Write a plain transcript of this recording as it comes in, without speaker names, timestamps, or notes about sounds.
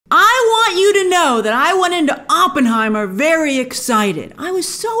know that I went into Oppenheimer very excited. I was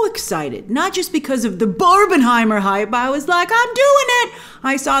so excited, not just because of the Barbenheimer hype. I was like, I'm doing it.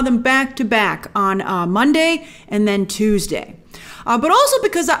 I saw them back to back on Monday and then Tuesday. But also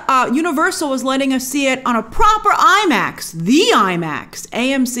because Universal was letting us see it on a proper IMAX, the IMAX,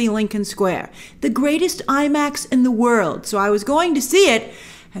 AMC Lincoln Square, the greatest IMAX in the world. So I was going to see it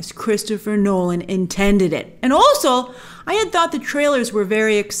as Christopher Nolan intended it. And also, I had thought the trailers were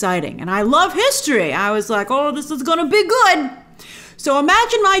very exciting, and I love history. I was like, oh, this is gonna be good. So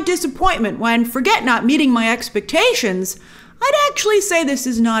imagine my disappointment when, forget not meeting my expectations, I'd actually say this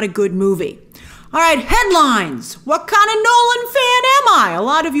is not a good movie. All right, headlines. What kind of Nolan fan am I? A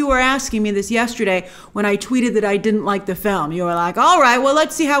lot of you were asking me this yesterday when I tweeted that I didn't like the film. You were like, all right, well,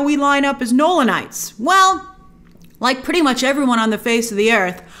 let's see how we line up as Nolanites. Well, like pretty much everyone on the face of the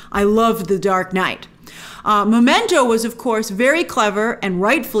earth, I loved The Dark Knight. Memento was, of course, very clever and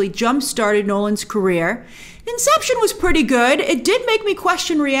rightfully jump-started Nolan's career. Inception was pretty good. It did make me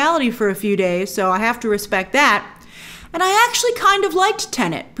question reality for a few days, so I have to respect that. And I actually kind of liked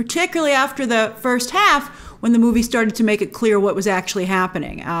Tenet, particularly after the first half when the movie started to make it clear what was actually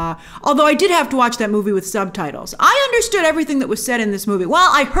happening. Although I did have to watch that movie with subtitles. I understood everything that was said in this movie.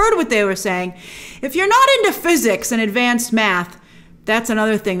 Well, I heard what they were saying. If you're not into physics and advanced math, that's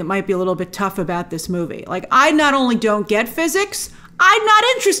another thing that might be a little bit tough about this movie. Like, I not only don't get physics, I'm not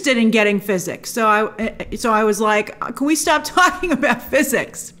interested in getting physics. So I was like, can we stop talking about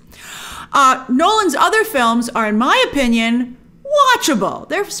physics? Nolan's other films are, in my opinion, watchable.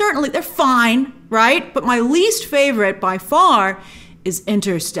 They're fine, right? But my least favorite by far is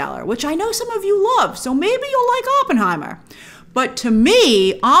Interstellar, which I know some of you love, so maybe you'll like Oppenheimer. But to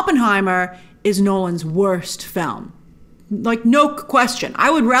me, Oppenheimer is Nolan's worst film. Like, no question.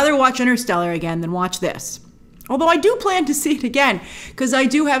 I would rather watch Interstellar again than watch this. Although I do plan to see it again, because I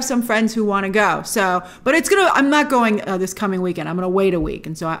do have some friends who want to go. So, but I'm not going this coming weekend. I'm going to wait a week,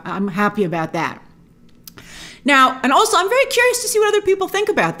 and so I'm happy about that. Now, and also, I'm very curious to see what other people think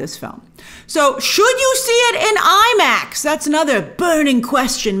about this film. So, should you see it in IMAX? That's another burning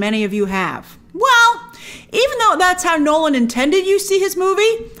question many of you have. Well, even though that's how Nolan intended you see his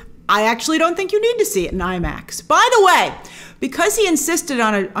movie, I actually don't think you need to see it in IMAX. By the way, because he insisted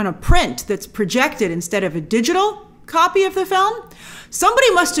on a print that's projected instead of a digital copy of the film, somebody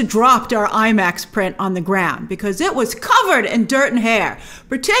must have dropped our IMAX print on the ground because it was covered in dirt and hair,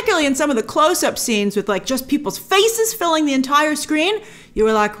 particularly in some of the close-up scenes with like just people's faces filling the entire screen. You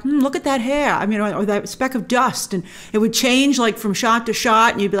were like, look at that hair. I mean, or that speck of dust. And it would change like from shot to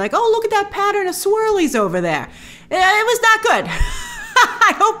shot. And you'd be like, oh, look at that pattern of swirlies over there. It was not good.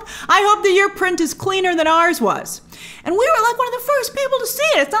 I hope that your print is cleaner than ours was. And we were like one of the first people to see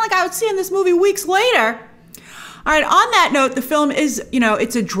it. It's not like I would see this movie weeks later. All right, on that note, the film is,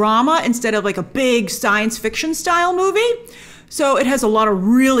 it's a drama instead of like a big science fiction style movie. So it has a lot of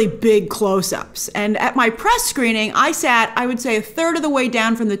really big close-ups. And at my press screening, I sat, I would say, a third of the way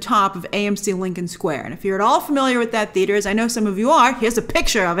down from the top of AMC Lincoln Square. And if you're at all familiar with that theater, as I know some of you are, here's a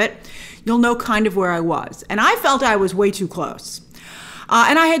picture of it, you'll know kind of where I was. And I felt I was way too close.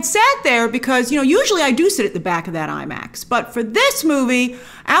 And I had sat there because, usually I do sit at the back of that IMAX. But for this movie,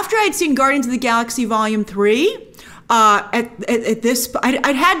 after I'd seen Guardians of the Galaxy Volume 3,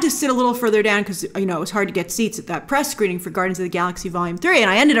 I'd had to sit a little further down because, it was hard to get seats at that press screening for Guardians of the Galaxy Volume 3.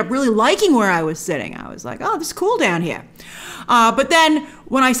 And I ended up really liking where I was sitting. I was like, oh, this is cool down here. But then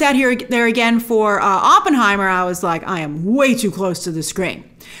when I sat there again for Oppenheimer, I was like, I am way too close to the screen.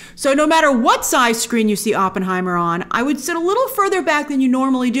 So no matter what size screen you see Oppenheimer on, I would sit a little further back than you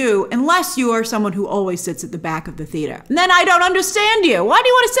normally do, unless you are someone who always sits at the back of the theater. And then I don't understand you. Why do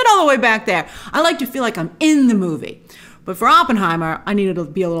you want to sit all the way back there? I like to feel like I'm in the movie. But for Oppenheimer, I needed to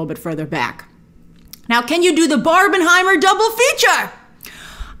be a little bit further back. Now, can you do the Barbenheimer double feature?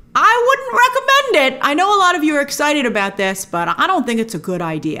 I wouldn't recommend it. I know a lot of you are excited about this, but I don't think it's a good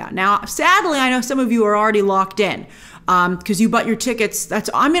idea. Now, sadly, I know some of you are already locked in. Because you bought your tickets.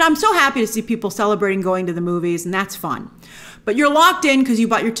 I'm so happy to see people celebrating going to the movies, and that's fun. But you're locked in because you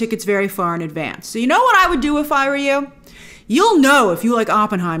bought your tickets very far in advance. So you know what I would do if I were you? You'll know if you like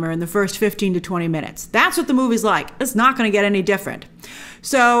Oppenheimer in the first 15 to 20 minutes. That's what the movie's like. It's not going to get any different.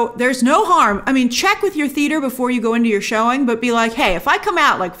 So there's no harm. Check with your theater before you go into your showing, but be like, hey, if I come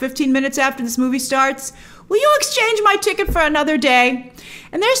out like 15 minutes after this movie starts, will you exchange my ticket for another day?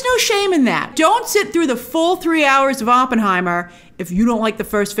 And there's no shame in that. Don't sit through the full 3 hours of Oppenheimer if you don't like the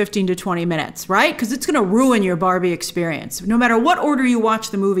first 15 to 20 minutes, right? Because it's going to ruin your Barbie experience, no matter what order you watch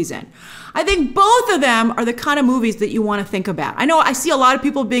the movies in. I think both of them are the kind of movies that you want to think about. I know I see a lot of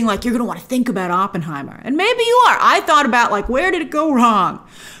people being like, you're going to want to think about Oppenheimer. And maybe you are. I thought about, like, where did it go wrong?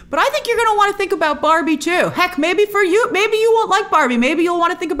 But I think you're going to want to think about Barbie too. Heck, maybe for you, maybe you won't like Barbie. Maybe you'll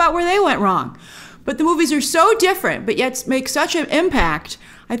want to think about where they went wrong. But the movies are so different, but yet make such an impact.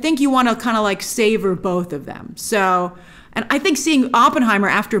 I think you want to kind of like savor both of them. So, and I think seeing Oppenheimer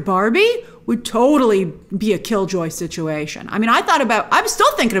after Barbie would totally be a killjoy situation. I mean, I'm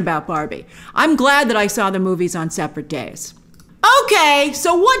still thinking about Barbie. I'm glad that I saw the movies on separate days. Okay,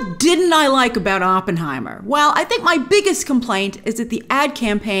 so what didn't I like about Oppenheimer? Well, I think my biggest complaint is that the ad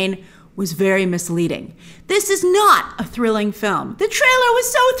campaign was very misleading. This is not a thrilling film. The trailer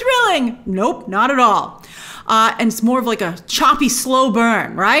was so thrilling. Nope, not at all. And it's more of like a choppy, slow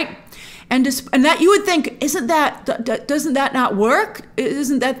burn, right? And that you would think, doesn't that not work?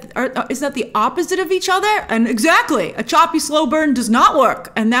 Isn't that the opposite of each other? And exactly, a choppy, slow burn does not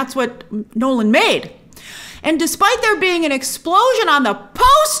work. And that's what Nolan made. And despite there being an explosion on the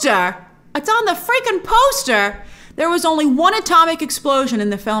poster, it's on the freaking poster, there was only one atomic explosion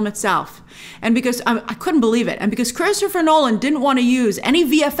in the film itself. And because I couldn't believe it. And because Christopher Nolan didn't want to use any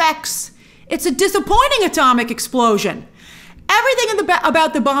VFX, it's a disappointing atomic explosion. Everything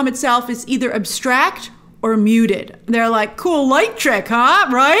about the bomb itself is either abstract or muted. They're like, cool light trick, huh?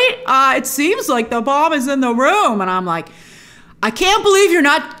 Right? It seems like the bomb is in the room. And I'm like, I can't believe you're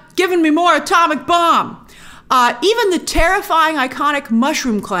not giving me more atomic bomb. Even the terrifying, iconic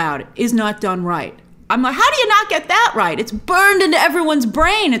mushroom cloud is not done right. I'm like, how do you not get that right? It's burned into everyone's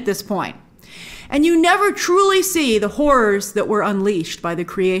brain at this point. And you never truly see the horrors that were unleashed by the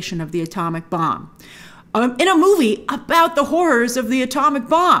creation of the atomic bomb. In a movie about the horrors of the atomic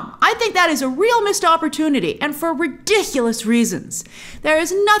bomb. I think that is a real missed opportunity, and for ridiculous reasons. There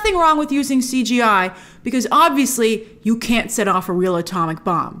is nothing wrong with using CGI, because obviously you can't set off a real atomic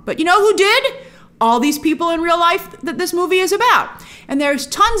bomb. But you know who did? All these people in real life that this movie is about. And there's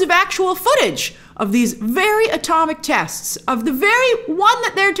tons of actual footage of these very atomic tests, of the very one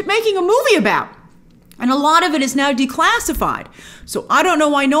that they're making a movie about. And a lot of it is now declassified. So I don't know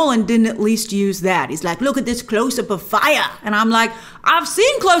why Nolan didn't at least use that. He's like, look at this close-up of fire. And I'm like, I've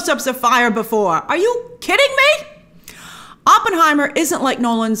seen close-ups of fire before. Are you kidding me? Oppenheimer isn't like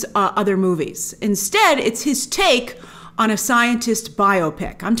Nolan's other movies. Instead, it's his take on a scientist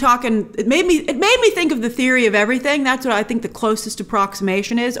biopic. I'm talking, it made me think of The Theory of Everything. That's what I think the closest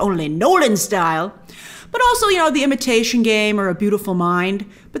approximation is, only Nolan style. But also, you know, The Imitation Game or A Beautiful Mind.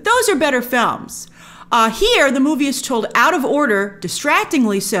 But those are better films. Here, the movie is told out of order,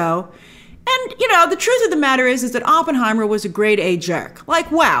 distractingly so. And, you know, the truth of the matter is that Oppenheimer was a grade A jerk.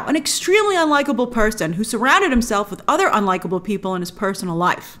 Like, wow, an extremely unlikable person who surrounded himself with other unlikable people in his personal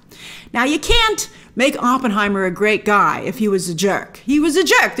life. Now, you can't make Oppenheimer a great guy if he was a jerk. He was a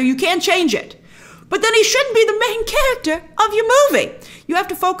jerk, though you can't change it. But then he shouldn't be the main character of your movie. You have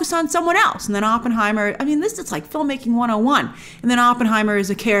to focus on someone else. And then Oppenheimer, I mean, this is like filmmaking 101. And then Oppenheimer is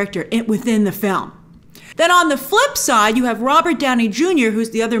a character within the film. Then on the flip side, you have Robert Downey Jr., who's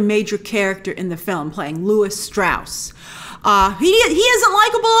the other major character in the film, playing Louis Strauss. He isn't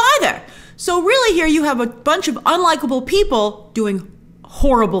likable either. So really here you have a bunch of unlikable people doing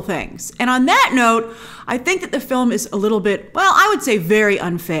horrible things. And on that note, I think that the film is a little bit, well, I would say very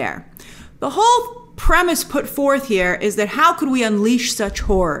unfair. The whole premise put forth here is that how could we unleash such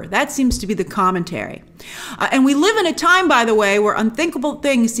horror? That seems to be the commentary. And we live in a time, by the way, where unthinkable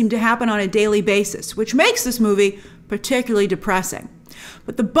things seem to happen on a daily basis, which makes this movie particularly depressing.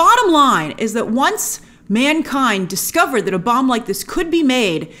 But the bottom line is that once mankind discovered that a bomb like this could be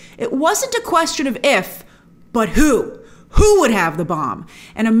made, it wasn't a question of if, but who. Who would have the bomb?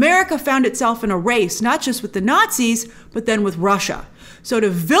 And America found itself in a race, not just with the Nazis, but then with Russia. So to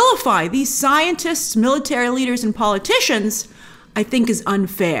vilify these scientists, military leaders, and politicians, I think is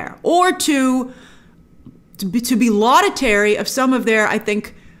unfair. Or to be laudatory of some of their, I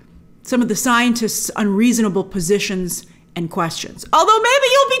think, some of the scientists' unreasonable positions and questions. Although maybe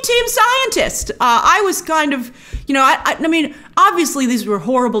you'll be team scientist. I was kind of, you know, I mean, obviously these were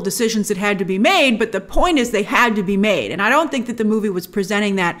horrible decisions that had to be made, but the point is they had to be made. And I don't think that the movie was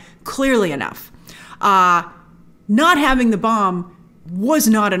presenting that clearly enough. Not having the bomb was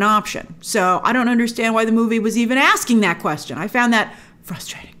not an option. So I don't understand why the movie was even asking that question. I found that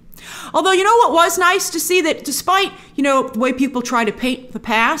frustrating. Although, you know what was nice to see, that despite, you know, the way people try to paint the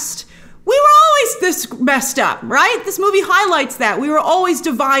past, we were always this messed up, right? This movie highlights that. We were always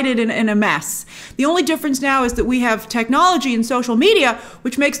divided in a mess. The only difference now is that we have technology and social media,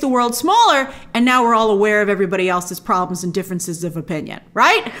 which makes the world smaller, and now we're all aware of everybody else's problems and differences of opinion,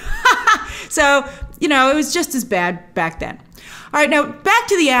 right? So, you know, it was just as bad back then. All right, now back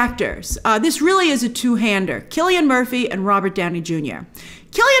to the actors. This really is a two-hander, Cillian Murphy and Robert Downey Jr.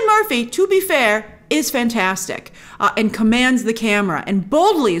 Cillian Murphy, to be fair, is fantastic and commands the camera and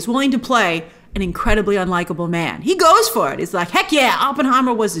boldly is willing to play an incredibly unlikable man. He goes for it. He's like, heck yeah,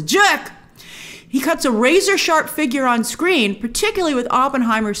 Oppenheimer was a jerk. He cuts a razor-sharp figure on screen, particularly with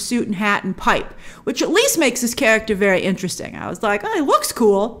Oppenheimer's suit and hat and pipe, which at least makes his character very interesting. I was like, oh, he looks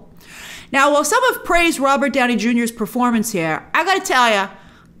cool. Now, while some have praised Robert Downey Jr.'s performance here, I gotta tell you,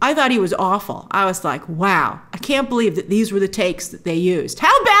 I thought he was awful. I was like, wow, I can't believe that these were the takes that they used.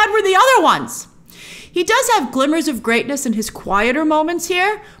 How bad were the other ones? He does have glimmers of greatness in his quieter moments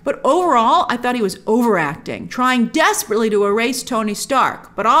here, but overall, I thought he was overacting, trying desperately to erase Tony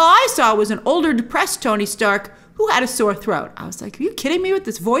Stark. But all I saw was an older, depressed Tony Stark who had a sore throat. I was like, are you kidding me with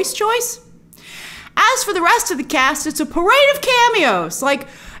this voice choice? As for the rest of the cast, it's a parade of cameos. Like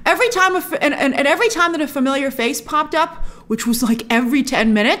every time, every time that a familiar face popped up, which was like every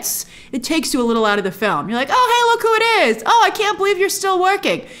 10 minutes, it takes you a little out of the film. You're like, oh, hey, look who it is. Oh, I can't believe you're still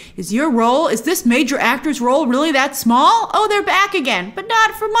working. Is your role, is this major actor's role really that small? Oh, they're back again, but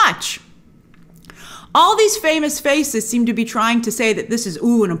not for much. All these famous faces seem to be trying to say that this is,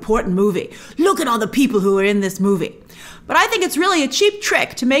 ooh, an important movie. Look at all the people who are in this movie. But I think it's really a cheap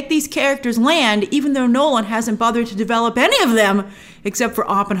trick to make these characters land, even though Nolan hasn't bothered to develop any of them except for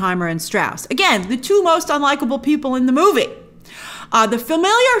Oppenheimer and Strauss. Again, the two most unlikable people in the movie. The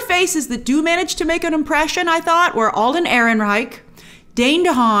familiar faces that do manage to make an impression, I thought, were Alden Ehrenreich, Dane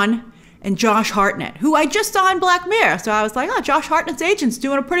DeHaan, and Josh Hartnett, who I just saw in Black Mirror. So I was like, oh, Josh Hartnett's agent's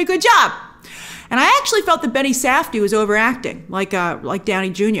doing a pretty good job. And I actually felt that Benny Safdie was overacting, like Downey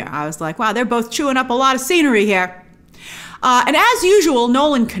Jr. I was like, wow, they're both chewing up a lot of scenery here. And as usual,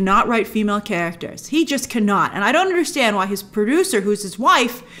 Nolan cannot write female characters. He just cannot. And I don't understand why his producer, who's his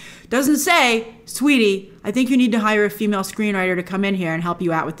wife, doesn't say, sweetie, I think you need to hire a female screenwriter to come in here and help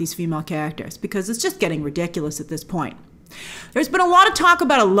you out with these female characters, because it's just getting ridiculous at this point. There's been a lot of talk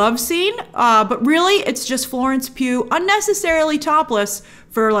about a love scene, but really it's just Florence Pugh unnecessarily topless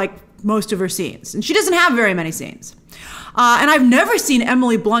for like most of her scenes. And she doesn't have very many scenes. And I've never seen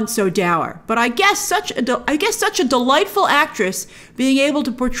Emily Blunt so dour, but I guess such a delightful actress being able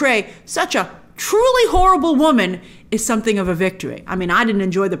to portray such a truly horrible woman is something of a victory. I mean, I didn't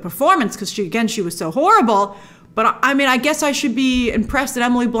enjoy the performance because she was so horrible, but I mean, I guess I should be impressed that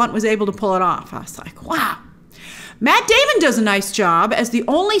Emily Blunt was able to pull it off. I was like, wow. Matt Damon does a nice job as the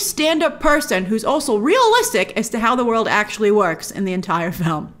only stand-up person who's also realistic as to how the world actually works in the entire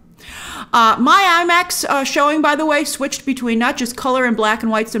film. My IMAX showing, by the way, switched between not just color and black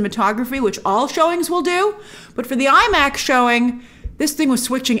and white cinematography, which all showings will do, but for the IMAX showing, this thing was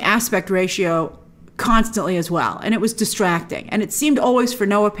switching aspect ratio constantly as well, and it was distracting, and it seemed always for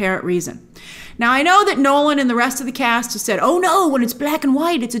no apparent reason. Now, I know that Nolan and the rest of the cast have said, oh no, when it's black and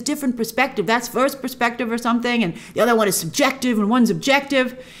white, it's a different perspective. That's first perspective or something, and the other one is subjective and one's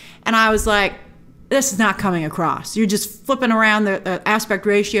objective. And I was like, this is not coming across. You're just flipping around the aspect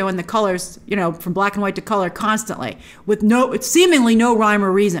ratio and the colors, you know, from black and white to color constantly with seemingly no rhyme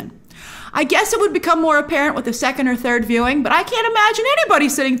or reason. I guess it would become more apparent with a second or third viewing, but I can't imagine anybody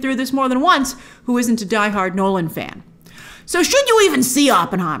sitting through this more than once who isn't a diehard Nolan fan. So should you even see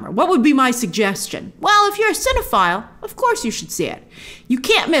Oppenheimer? What would be my suggestion? Well, if you're a cinephile, of course you should see it. You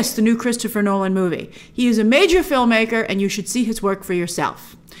can't miss the new Christopher Nolan movie. He is a major filmmaker and you should see his work for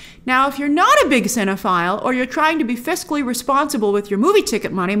yourself. Now, if you're not a big cinephile or you're trying to be fiscally responsible with your movie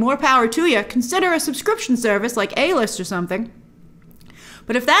ticket money, more power to you. Consider a subscription service like A-List or something.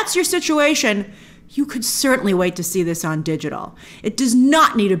 But if that's your situation, you could certainly wait to see this on digital. It does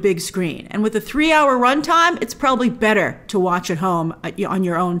not need a big screen, and with a 3-hour runtime, it's probably better to watch at home on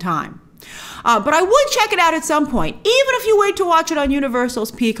your own time. But I would check it out at some point, even if you wait to watch it on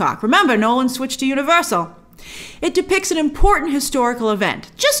Universal's Peacock. Remember, Nolan switched to Universal. It depicts an important historical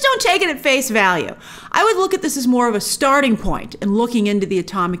event. Just don't take it at face value. I would look at this as more of a starting point in looking into the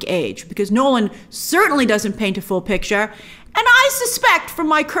atomic age, because Nolan certainly doesn't paint a full picture, and I suspect from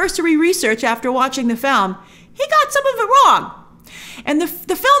my cursory research after watching the film, he got some of it wrong. And the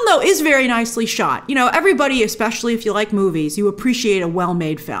film, though, is very nicely shot. You know, everybody, especially if you like movies, you appreciate a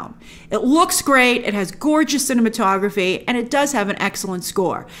well-made film. It looks great, it has gorgeous cinematography, and it does have an excellent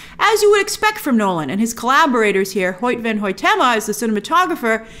score. As you would expect from Nolan, and his collaborators here, Hoyt van Hoytema is the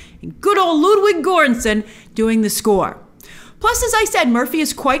cinematographer, and good old Ludwig Göransson doing the score. Plus, as I said, Murphy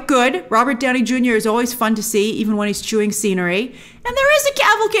is quite good. Robert Downey Jr. is always fun to see, even when he's chewing scenery. And there is a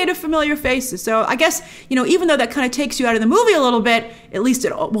cavalcade of familiar faces. So I guess, you know, even though that kind of takes you out of the movie a little bit, at least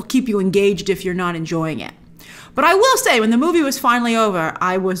it will keep you engaged if you're not enjoying it. But I will say, when the movie was finally over,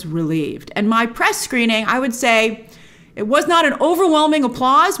 I was relieved. And my press screening, I would say, it was not an overwhelming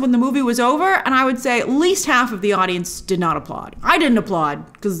applause when the movie was over. And I would say at least half of the audience did not applaud. I didn't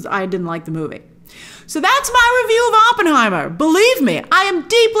applaud because I didn't like the movie. So that's my review of Oppenheimer. Believe me, I am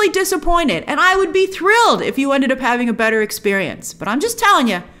deeply disappointed, and I would be thrilled if you ended up having a better experience. But I'm just telling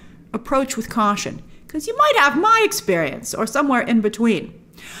you, approach with caution, because you might have my experience or somewhere in between.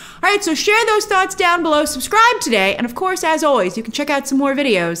 All right, so share those thoughts down below, subscribe today, and of course, as always, you can check out some more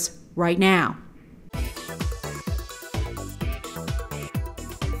videos right now.